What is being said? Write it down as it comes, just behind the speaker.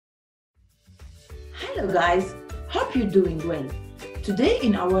Hello guys, hope you're doing well. Today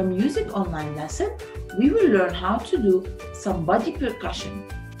in our music online lesson, we will learn how to do some body percussion.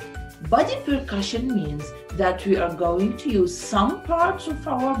 Body percussion means that we are going to use some parts of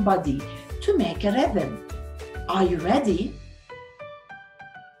our body to make a rhythm. Are you ready?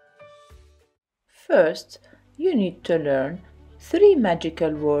 First, you need to learn 3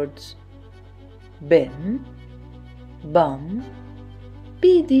 magical words: bim, bum,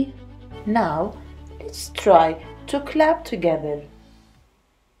 biddy. Now, let's try to clap together.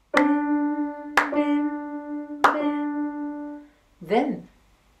 Bim, bim. Then,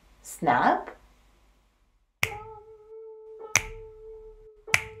 snap.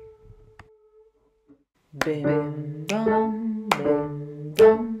 Bim, bum, bim,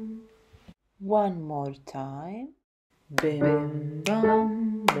 bum. One more time. Bim,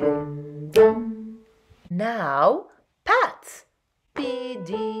 bum, bim, bum. Now, pat.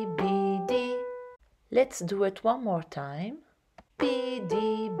 Biddy, biddy. Let's do it one more time.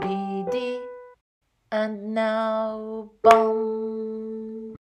 Biddy, biddy. And now,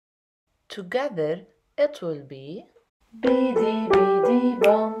 bum. Together, it will be biddy, biddy,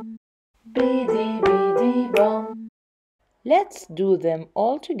 bum. Biddy, biddy, bum. Let's do them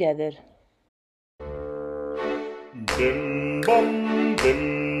all together. Bim bum,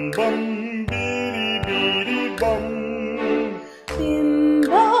 biddy biddy bum. Bim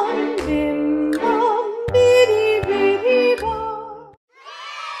bum, biddy biddy bum.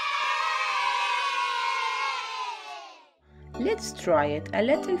 Let's try it a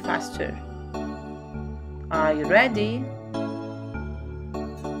little faster. Are you ready?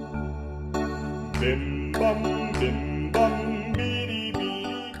 Bim bum, biddy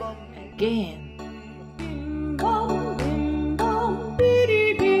biddy bum. Again.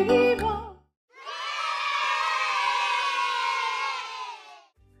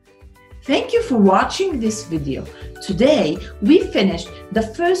 Thank you for watching this video. Today, we finished the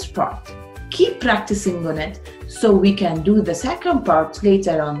first part. Keep practicing on it so we can do the second part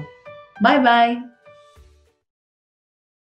later on. Bye-bye.